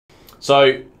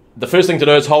So the first thing to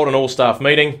do is hold an all-staff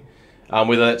meeting.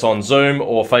 Whether that's on Zoom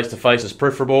or face-to-face is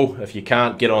preferable. If you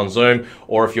can't get on Zoom,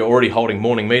 or if you're already holding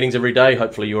morning meetings every day,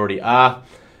 hopefully you already are,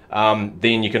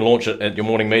 then you can launch it at your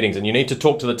morning meetings. And you need to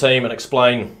talk to the team and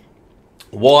explain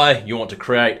why you want to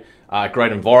create a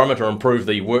great environment or improve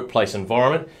the workplace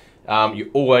environment.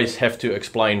 You always have to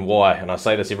explain why, and I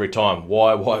say this every time,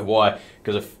 why?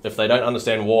 Because if they don't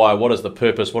understand why, what is the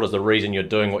purpose, what is the reason you're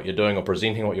doing what you're doing or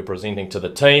presenting what you're presenting to the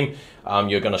team,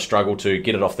 you're going to struggle to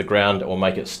get it off the ground or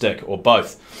make it stick, or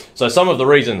both. So some of the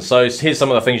reasons, so here's some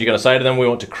of the things you're going to say to them. We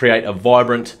want to create a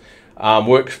vibrant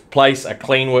workplace, a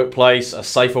clean workplace, a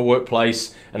safer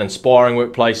workplace, an inspiring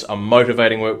workplace, a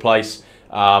motivating workplace,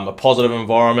 a positive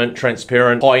environment,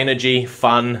 transparent, high energy,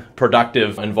 fun,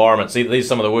 productive environment. See, these are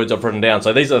some of the words I've written down.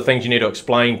 So these are the things you need to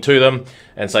explain to them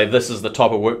and say, this is the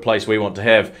type of workplace we want to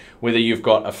have. Whether you've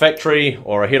got a factory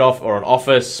or a head office or an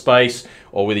office space,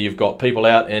 or whether you've got people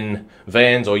out in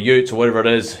vans or utes or whatever it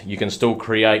is, you can still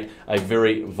create a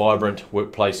very vibrant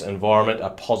workplace environment,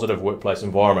 a positive workplace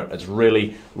environment. It's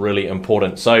really, really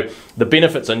important. So the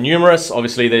benefits are numerous.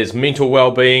 Obviously, there's mental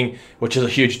well-being, which is a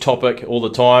huge topic all the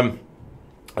time.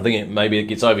 I think maybe it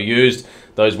gets overused,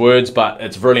 those words, but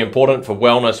it's really important for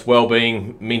wellness,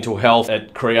 well-being, mental health.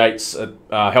 It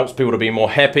helps people to be more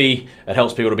happy. It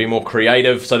helps people to be more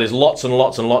creative. So there's lots and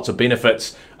lots and lots of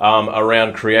benefits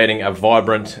around creating a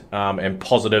vibrant and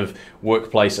positive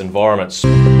workplace environment.